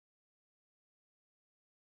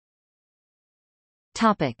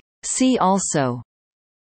See also: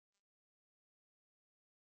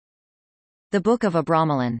 The Book of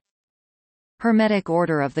Abramelin, Hermetic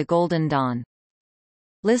Order of the Golden Dawn,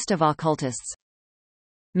 List of occultists,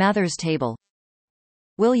 Mathers Table,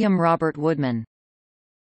 William Robert Woodman.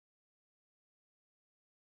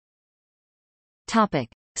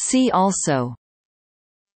 See also: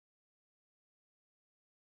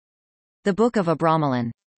 The Book of Abramelin,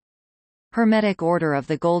 Hermetic Order of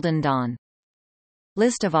the Golden Dawn,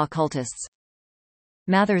 List of occultists,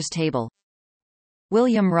 Mathers Table,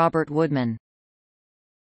 William Robert Woodman.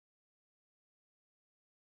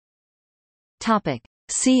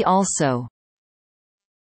 See also: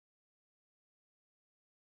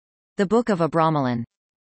 The Book of Abramelin,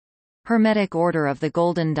 Hermetic Order of the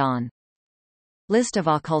Golden Dawn, List of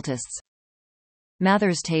occultists,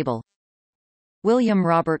 Mathers Table, William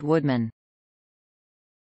Robert Woodman.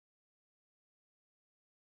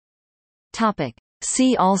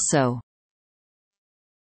 See also: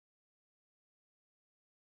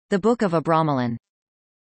 The Book of Abramelin,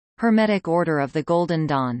 Hermetic Order of the Golden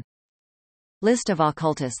Dawn, List of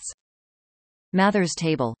occultists, Mathers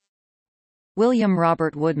Table, William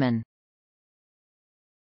Robert Woodman.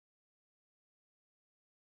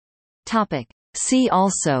 See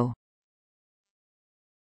also: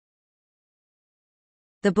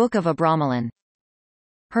 The Book of Abramelin,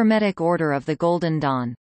 Hermetic Order of the Golden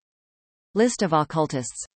Dawn, List of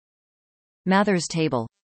occultists, Mathers Table,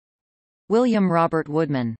 William Robert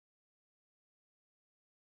Woodman.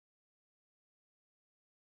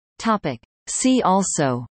 See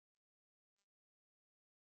also: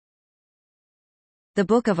 The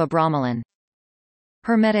Book of Abramelin,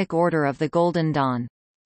 Hermetic Order of the Golden Dawn,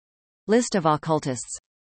 List of occultists,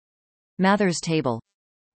 Mathers Table,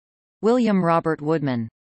 William Robert Woodman.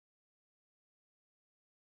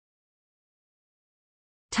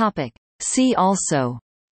 See also: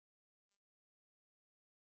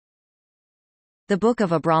 The Book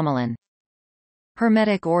of Abramelin,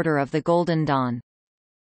 Hermetic Order of the Golden Dawn,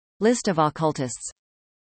 List of occultists,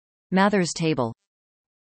 Mathers Table,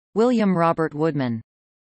 William Robert Woodman.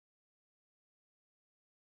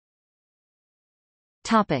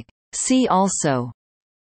 See also: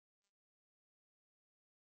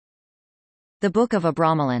 The Book of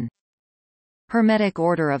Abramelin, Hermetic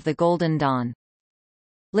Order of the Golden Dawn,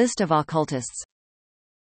 List of occultists,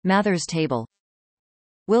 Mathers Table,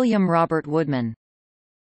 William Robert Woodman.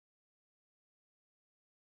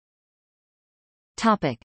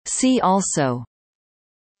 See also: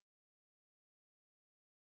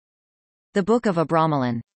 The Book of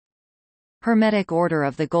Abramelin, Hermetic Order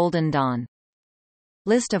of the Golden Dawn,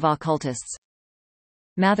 List of occultists,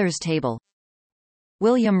 Mathers Table,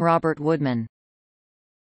 William Robert Woodman.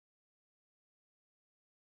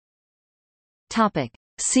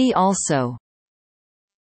 See also: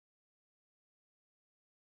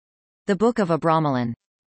 The Book of Abramelin,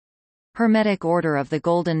 Hermetic Order of the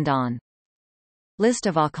Golden Dawn, List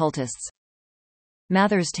of occultists,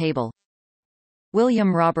 Mathers Table,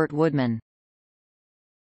 William Robert Woodman.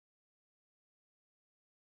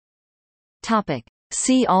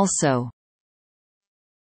 See also: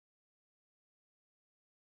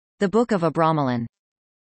 The Book of Abramelin,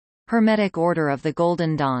 Hermetic Order of the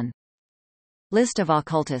Golden Dawn, List of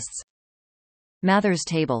occultists, Mathers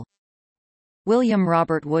Table, William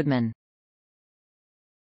Robert Woodman.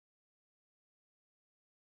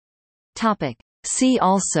 See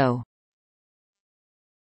also: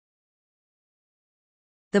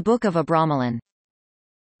 The Book of Abramelin,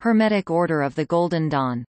 Hermetic Order of the Golden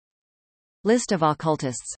Dawn, List of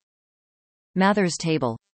occultists, Mathers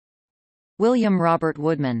Table, William Robert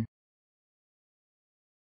Woodman.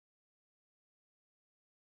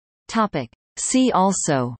 See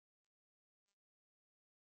also: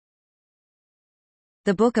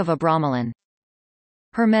 The Book of Abramelin,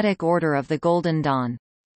 Hermetic Order of the Golden Dawn,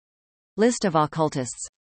 List of occultists,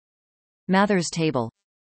 Mathers Table,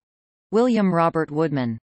 William Robert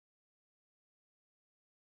Woodman.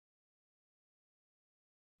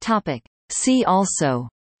 See also: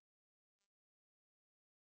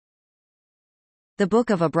 The Book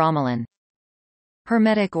of Abramelin,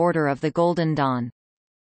 Hermetic Order of the Golden Dawn,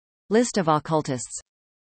 List of occultists,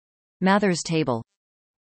 Mathers Table,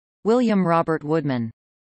 William Robert Woodman.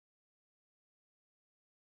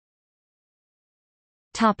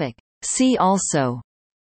 See also: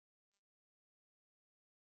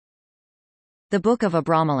 The Book of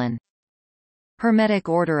Abramelin, Hermetic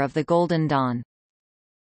Order of the Golden Dawn,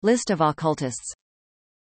 List of occultists,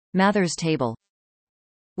 Mathers Table,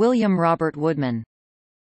 William Robert Woodman.